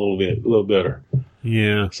control it a little better.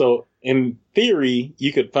 Yeah. So in theory,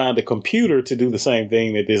 you could find a computer to do the same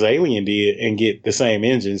thing that this alien did and get the same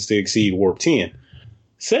engines to exceed warp 10.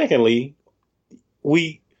 Secondly,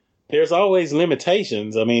 there's always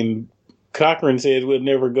limitations. I mean, Cochrane said we'll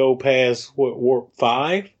never go past warp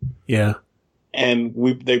 5. Yeah. And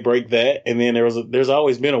they break that, and then there's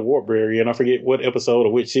always been a warp barrier, and I forget what episode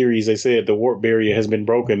or which series they said the warp barrier has been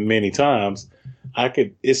broken many times.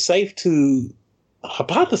 It's safe to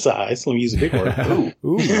hypothesize. Let me use a big word.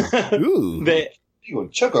 Ooh. That You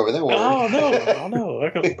want to choke over that word? Oh no!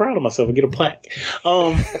 I'm proud of myself. I get a plaque.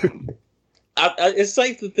 It's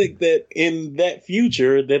safe to think that in that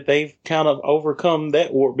future that they've kind of overcome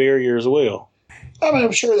that warp barrier as well. I mean,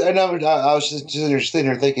 I'm sure, and I was just sitting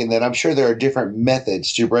here thinking that I'm sure there are different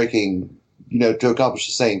methods to breaking, to accomplish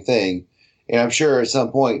the same thing. And I'm sure at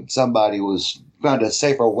some point somebody found a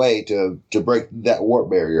safer way to break that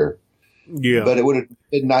warp barrier. Yeah. But it would have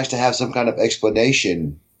been nice to have some kind of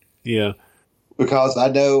explanation. Yeah. Because I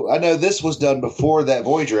know this was done before that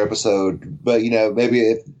Voyager episode, but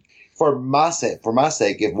maybe for my sake,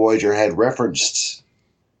 if Voyager had referenced.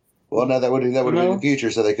 Well, no, that would have been in the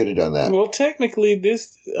future, so they could have done that. Well, technically,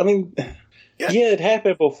 it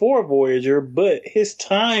happened before Voyager, but his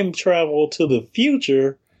time travel to the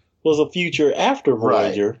future was a future after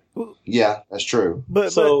Voyager. Right. Yeah, that's true.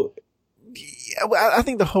 But I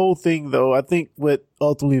think the whole thing, though, I think what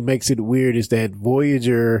ultimately makes it weird is that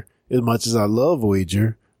Voyager, as much as I love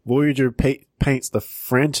Voyager paints the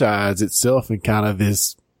franchise itself in kind of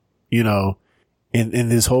this, in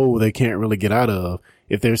this hole they can't really get out of.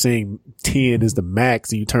 If they're saying 10 is the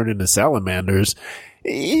max and you turn into salamanders,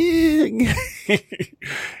 I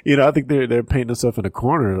think they're painting themselves in a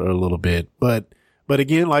corner a little bit. But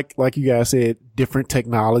again, like you guys said, different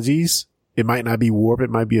technologies. It might not be warp. It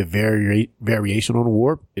might be a variation on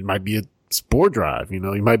warp. It might be a spore drive. You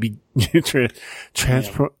might be going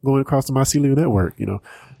across the mycelial network.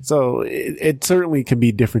 So it certainly can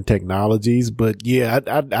be different technologies. But yeah,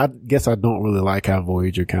 I guess I don't really like how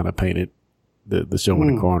Voyager kind of painted the show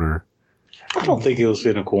in the corner. I don't think it was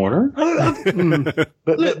in a corner. I think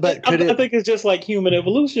it's just like human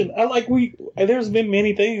evolution. There's been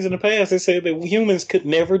many things in the past that said that humans could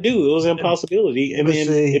never do. It was an impossibility, and then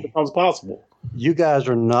it becomes possible. You guys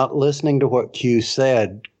are not listening to what Q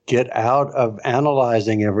said. Get out of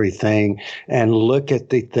analyzing everything and look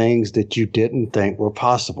at the things that you didn't think were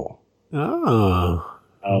possible. Oh,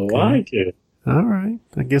 I like it. All right,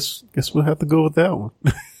 I guess we'll have to go with that one.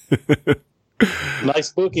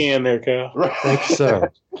 Nice bookend there, Kyle. Thank you,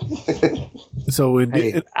 sir. So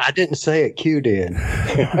I didn't say it, Q did.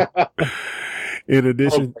 In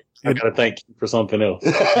addition, I gotta thank you for something else.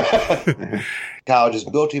 Kyle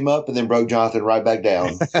just built him up and then broke Jonathan right back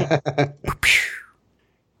down.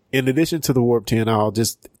 In addition to the Warp 10, I'll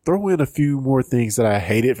just throw in a few more things that I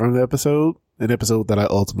hated from the episode. An episode that I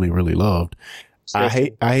ultimately really loved. I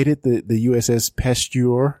hated the USS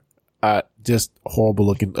Pasteur. Just horrible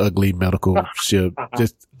looking, ugly medical ship.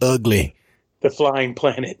 Just ugly. The flying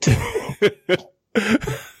planet.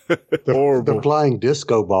 The flying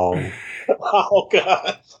disco ball. Oh,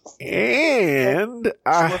 God. And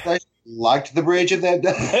I liked the bridge of that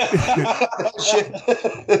ship.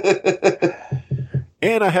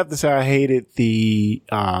 And I have to say I hated the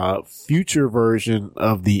future version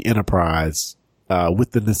of the Enterprise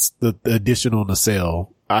with the additional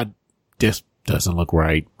nacelle. Just doesn't look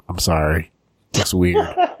right. I'm sorry. Looks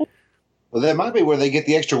weird. Well, that might be where they get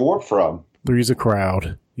the extra warp from. There's a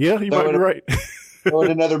crowd. Yeah, you might be right. Or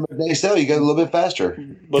another nacelle, you go a little bit faster.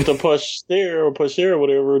 But the Pasteur or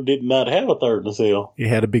whatever did not have a third nacelle. It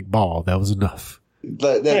had a big ball. That was enough.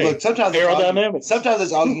 Look, sometimes aerodynamics. Sometimes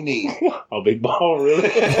that's all you need. A big ball,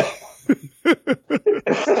 really?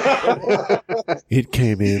 It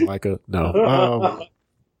came in like a no.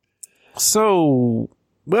 So,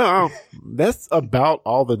 well, that's about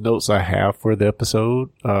all the notes I have for the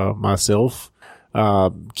episode. Myself,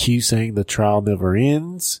 Q saying the trial never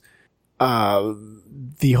ends.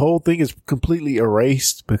 The whole thing is completely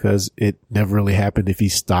erased because it never really happened if he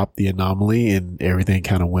stopped the anomaly and everything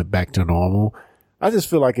kind of went back to normal. I just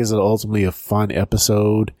feel like it's ultimately a fun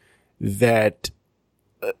episode that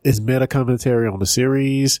is meta commentary on the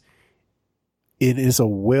series. It is a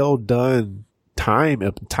well done time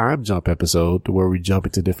jump episode to where we jump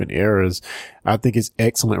into different eras. I think it's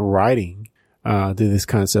excellent writing to this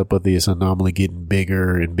concept of this anomaly getting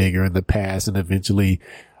bigger and bigger in the past and eventually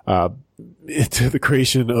into the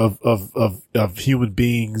creation of human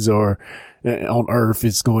beings or on Earth.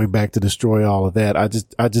 It's going back to destroy all of that. I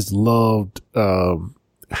just loved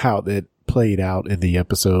how that played out in the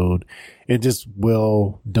episode, and just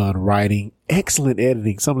well done writing, excellent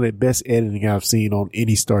editing, some of the best editing I've seen on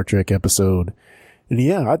any Star Trek episode. And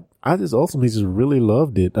yeah, I just ultimately just really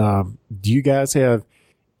loved it. Do you guys have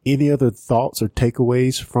any other thoughts or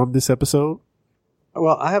takeaways from this episode?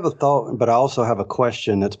 Well, I have a thought, but I also have a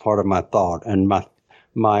question that's part of my thought. And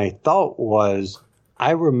my thought was,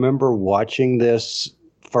 I remember watching this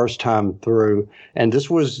first time through, and this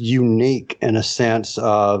was unique in a sense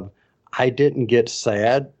of I didn't get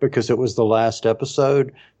sad because it was the last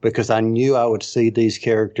episode, because I knew I would see these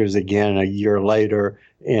characters again a year later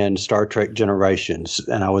in Star Trek Generations,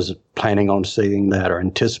 and I was planning on seeing that or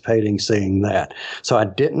anticipating seeing that. So I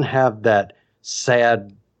didn't have that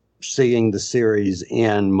sad seeing the series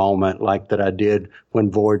end moment like that I did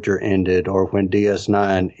when Voyager ended or when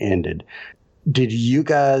DS9 ended. Did you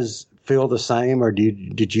guys feel the same, or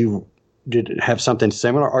did it have something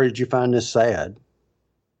similar, or did you find this sad?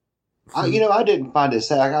 I didn't find it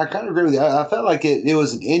sad. I kind of agree with you. I felt like it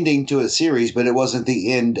was an ending to a series, but it wasn't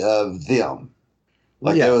the end of them.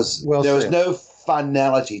 Like there was no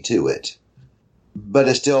finality to it, but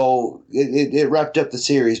it wrapped up the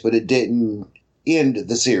series, but it didn't end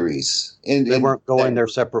the series. They weren't going their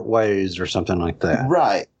separate ways or something like that.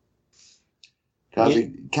 Right.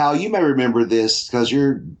 Kyle, you may remember this because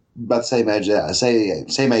you're about the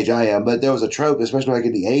same age I am, but there was a trope, especially like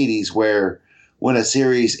in the 80s, where when a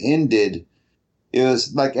series ended, it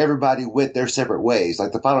was like everybody went their separate ways.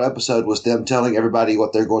 Like the final episode was them telling everybody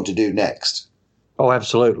what they're going to do next. Oh,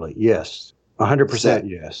 absolutely. Yes. 100%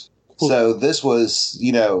 yes. So this was,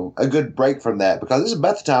 a good break from that, because this is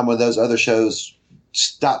about the time when those other shows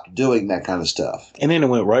stopped doing that kind of stuff. And then it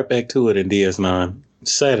went right back to it in DS9.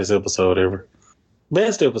 Saddest episode ever.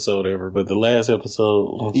 Best episode ever, but the last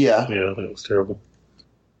episode, yeah, that was terrible.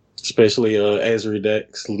 Especially Ezri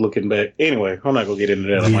Dex looking back. Anyway, I'm not gonna get into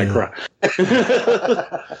that. I might cry.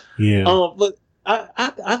 Yeah. But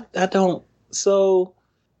I don't. So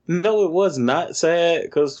no, it was not sad,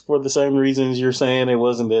 because for the same reasons you're saying, it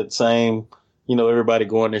wasn't that same. Everybody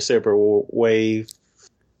going their separate way,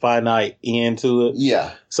 finite end to it.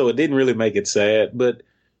 Yeah. So it didn't really make it sad, but.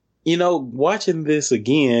 Watching this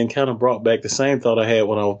again kind of brought back the same thought I had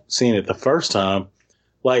when I seen it the first time.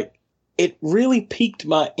 Like, it really piqued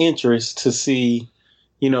my interest to see,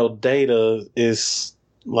 Data is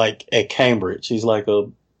like at Cambridge. He's like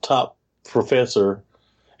a top professor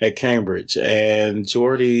at Cambridge, and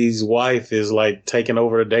Geordi's wife is like taking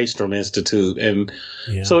over the Daystrom Institute. And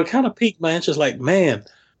so it kind of piqued my interest. Like, man,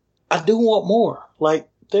 I do want more. Like,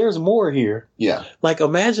 there's more here. Yeah. Like,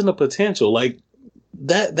 imagine the potential. Like,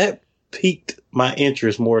 that piqued my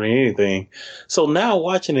interest more than anything. So now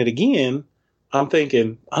watching it again, I'm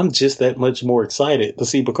thinking I'm just that much more excited to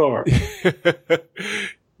see Picard.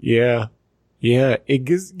 Yeah. It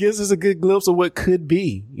gives us a good glimpse of what could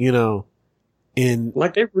be, and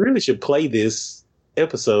like they really should play this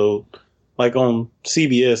episode like on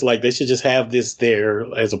CBS. Like they should just have this there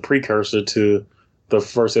as a precursor to the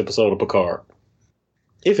first episode of Picard,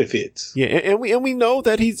 if it fits. Yeah, and we know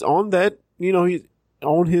that he's on that. He's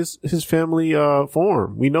on his family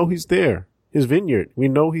farm. We know he's there. His vineyard. We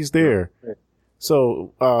know he's there.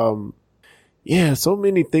 So so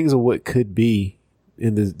many things of what could be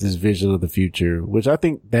in this vision of the future, which I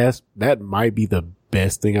think that might be the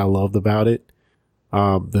best thing I loved about it.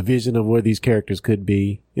 The vision of where these characters could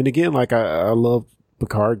be. And again, like I love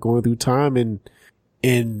Picard going through time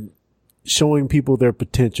and showing people their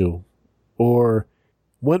potential. Or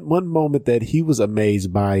one moment that he was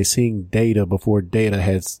amazed by seeing Data before Data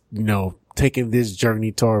has, taken this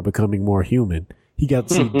journey toward becoming more human. He got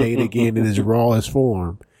to see Data again in his rawest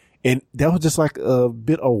form. And that was just like a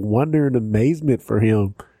bit of wonder and amazement for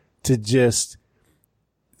him to just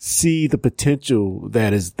see the potential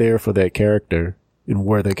that is there for that character and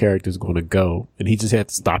where the character is going to go. And he just had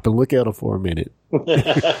to stop and look at him for a minute.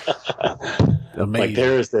 Amazing. Like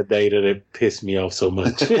there is that Data that pissed me off so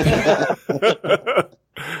much.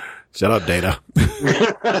 Shut up, Data.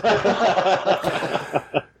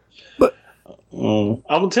 But I'm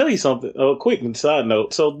gonna tell you something. A quick side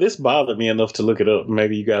note. So this bothered me enough to look it up.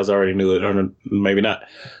 Maybe you guys already knew it, or maybe not.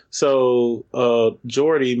 So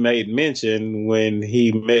Geordi made mention when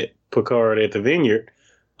he met Picard at the vineyard.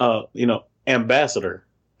 Ambassador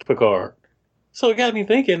Picard. So it got me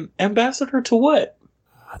thinking, ambassador to what?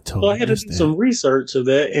 So I had to do some research of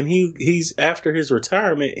that, and he's after his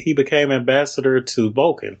retirement, he became ambassador to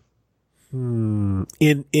Vulcan.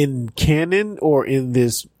 In canon or in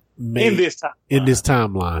this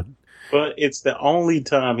timeline? But it's the only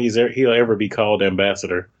time he'll ever be called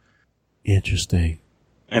ambassador. Interesting.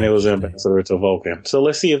 And it was ambassador to Vulcan. So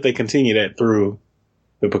let's see if they continue that through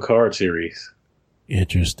the Picard series.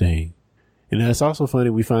 Interesting. And it's also funny,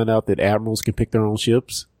 we find out that admirals can pick their own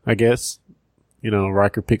ships, I guess. You know,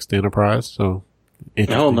 Riker picks the Enterprise, so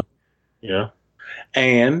interesting. Oh, no. Yeah.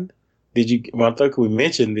 And I think we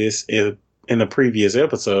mentioned this in the previous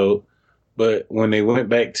episode, but when they went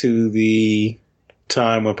back to the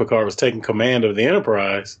time when Picard was taking command of the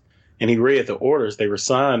Enterprise and he read the orders, they were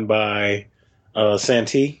signed by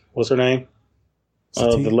Santee, what's her name?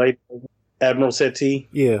 The late Admiral Santee?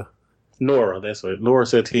 Yeah. Nora, that's what, Nora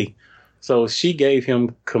Santee. So she gave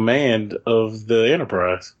him command of the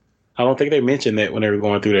Enterprise. I don't think they mentioned that when they were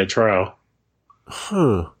going through that trial.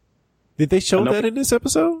 Huh. Did they show that in this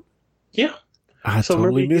episode? Yeah. I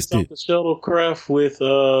totally missed it. The shuttlecraft with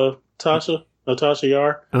Natasha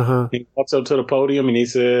Yar. Uh-huh. He walks up to the podium and he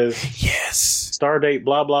says, yes, Stardate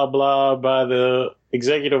blah, blah, blah by the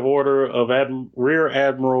executive order of Rear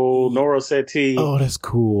Admiral Nora Santee. Oh, that's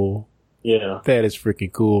cool. Yeah. That is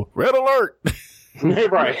freaking cool. Red alert!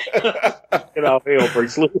 Right. Get off, hell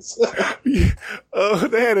breaks loose. Oh,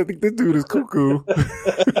 they had to think this dude is cuckoo.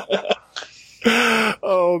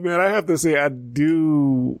 Oh, man, I have to say, I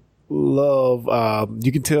do love,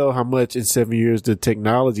 you can tell how much in 7 years the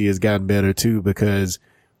technology has gotten better too, because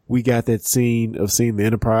we got that scene of seeing the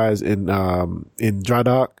Enterprise in dry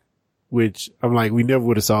dock, which I'm like, we never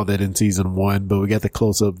would have saw that in season 1, but we got the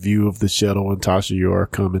close up view of the shuttle and Tasha Yar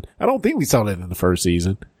coming. I don't think we saw that in the first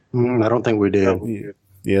season. I don't think we did.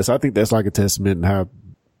 Yes, I think that's like a testament to how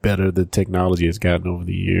better the technology has gotten over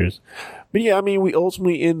the years. But yeah, I mean, we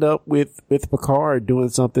ultimately end up with Picard doing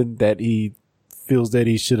something that he feels that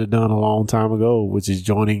he should have done a long time ago, which is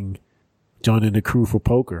joining the crew for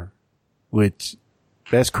poker, which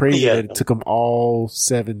that's crazy that it took him all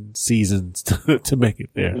 7 seasons to make it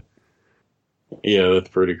there. Yeah, that's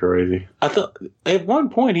pretty crazy. I thought at one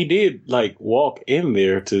point he did like walk in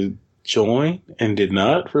there to join and did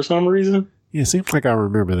not for some reason. Yeah, it seems like I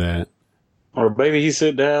remember that. Or maybe he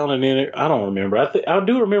sat down and then I don't remember. I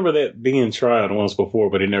do remember that being tried once before,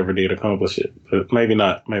 but he never did accomplish it. But maybe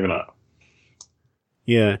not. Maybe not.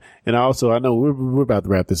 Yeah, and I know we're about to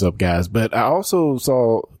wrap this up, guys, but I also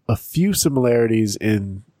saw a few similarities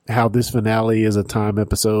in how this finale is a time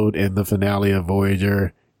episode and the finale of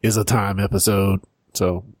Voyager is a time episode.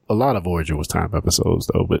 So a lot of Voyager was time episodes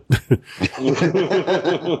though, but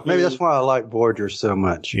maybe that's why I like Voyager so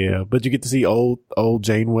much. Yeah, but you get to see old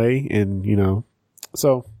Janeway and, you know,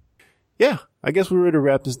 so yeah, I guess we're ready to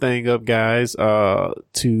wrap this thing up, guys. To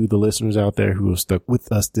the listeners out there who have stuck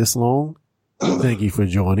with us this long, thank you for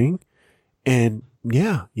joining. And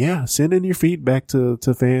yeah, send in your feedback to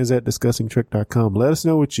fans at discussingtrek.com. Let us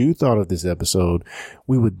know what you thought of this episode.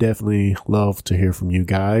 We would definitely love to hear from you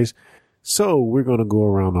guys. So we're going to go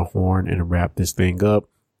around the horn and wrap this thing up.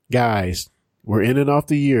 Guys, we're in and off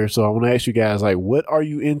the year. So I want to ask you guys, like, what are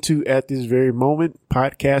you into at this very moment,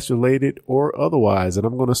 podcast related or otherwise? And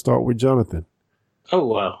I'm going to start with Jonathan. Oh,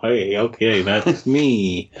 wow. Hey, okay. That's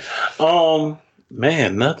me.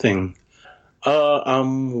 Man, nothing.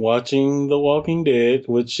 I'm watching The Walking Dead,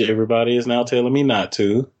 which everybody is now telling me not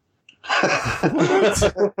to.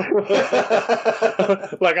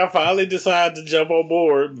 Like I finally decided to jump on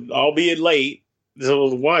board, albeit late,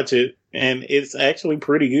 to watch it, and it's actually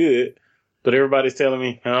pretty good. But everybody's telling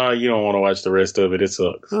me, "Oh, you don't want to watch the rest of it. It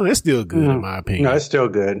sucks." Oh, it's still good in my opinion. No, it's still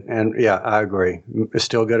good, and yeah, I agree. It's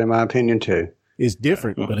still good in my opinion too. It's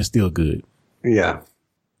different, but it's still good. Yeah.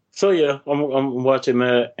 So yeah, I'm watching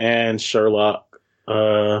that and Sherlock,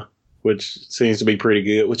 which seems to be pretty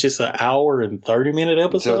good. Which is an hour and 30-minute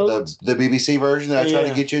episode. So the BBC version that I tried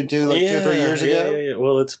to get you into like 2 or 3 years ago. Yeah.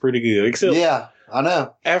 Well, it's pretty good. Except I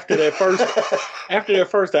know. After that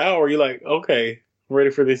first hour, you're like, okay, I'm ready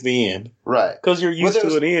for this to end. Right. Because you're used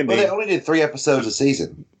to it ending. Well, they only did 3 episodes a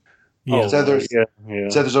season. Yeah. So there's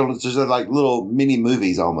like little mini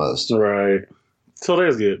movies almost. Right. So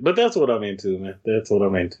that's good. But that's what I'm into, man. That's what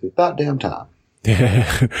I'm into. About damn time.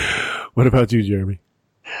 What about you, Jeremy?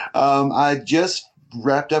 I just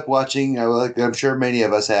wrapped up watching, like I'm sure many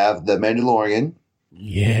of us have, The Mandalorian.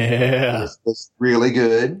 Yeah. It's really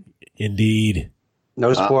good. Indeed.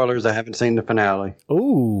 No spoilers. I haven't seen the finale.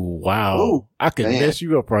 Oh, wow. Ooh, I could mess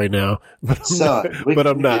you up right now, but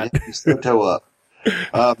I'm not. Toe up.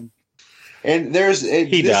 And there's...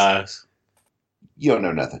 He dies. You don't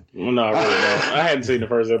know nothing. No, I really don't. I hadn't seen the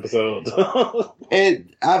first episode.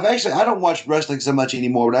 And I don't watch wrestling so much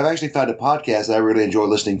anymore, but I've actually found a podcast that I really enjoy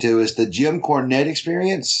listening to. It's the Jim Cornette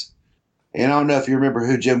Experience. And I don't know if you remember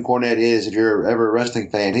who Jim Cornette is, if you're ever a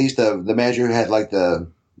wrestling fan. He's the manager who had like the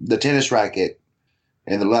tennis racket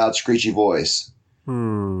and the loud screechy voice.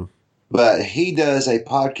 But he does a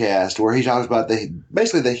podcast where he talks about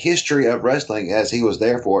basically the history of wrestling as he was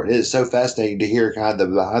there for it. It is so fascinating to hear kind of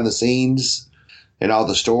the behind the scenes and all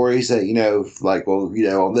the stories that, like, well,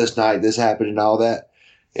 on this night this happened and all that.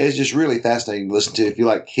 It's just really fascinating to listen to if you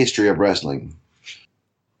like history of wrestling.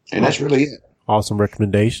 And that's really it. Awesome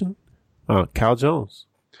recommendation. Cal Jones.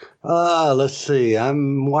 Let's see.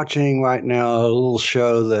 I'm watching right now a little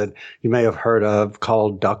show that you may have heard of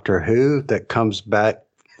called Doctor Who that comes back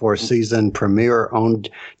for a season premiere on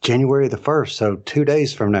January the 1st. So 2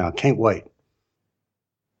 days from now. Can't wait.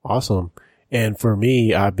 Awesome. And for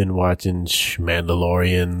me, I've been watching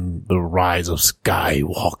Mandalorian, The Rise of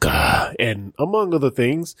Skywalker, and among other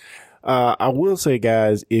things. I will say,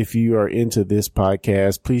 guys, if you are into this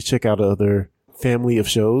podcast, please check out other family of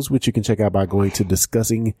shows, which you can check out by going to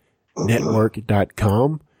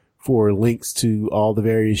discussingnetwork.com for links to all the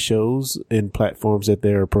various shows and platforms that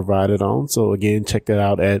they're provided on. So again, check it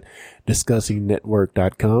out at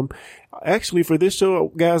discussingnetwork.com. Actually, for this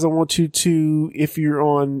show, guys, I want you to, if you're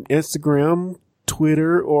on Instagram,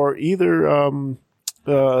 Twitter, or either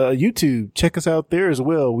YouTube, check us out there as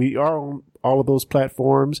well. We are on all of those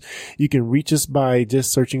platforms. You can reach us by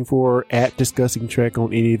just searching for @DiscussingTrek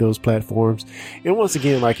on any of those platforms. And once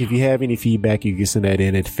again, like, if you have any feedback, you can send that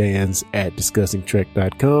in at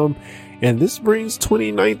fans@discussingtrek.com. And this brings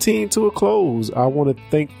 2019 to a close. I want to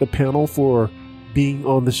thank the panel for being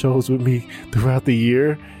on the shows with me throughout the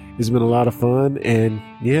year. It's been a lot of fun, and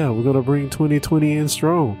yeah, we're going to bring 2020 in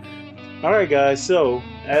strong. All right, guys. So,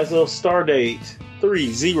 as of Stardate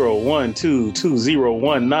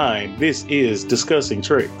 30122019, this is Discussing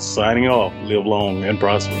Trek, signing off. Live long and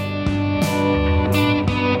prosper.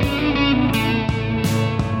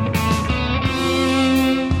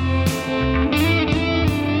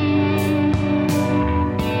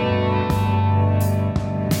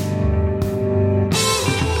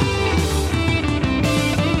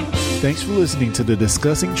 Thanks for listening to the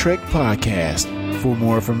Discussing Trek podcast. For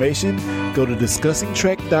more information, go to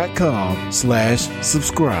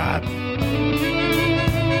discussingtrek.com/subscribe.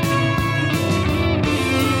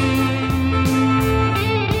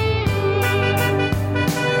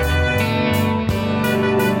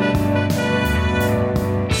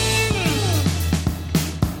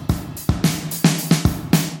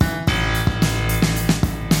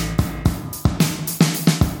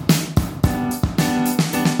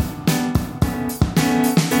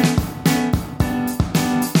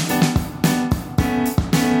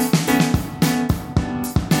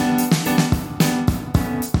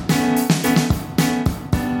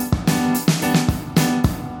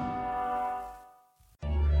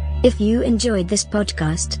 If you enjoyed this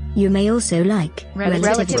podcast, you may also like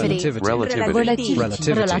Relativity.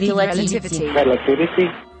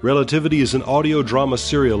 Relativity is an audio drama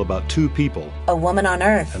serial about two people, a woman on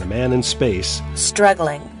Earth and a man in space,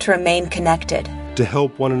 struggling to remain connected, to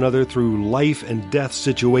help one another through life and death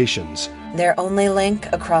situations. Their only link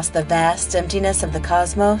across the vast emptiness of the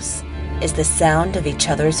cosmos is the sound of each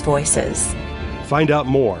other's voices. Find out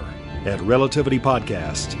more at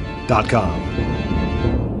relativitypodcast.com.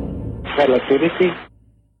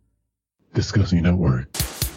 Discussing Network.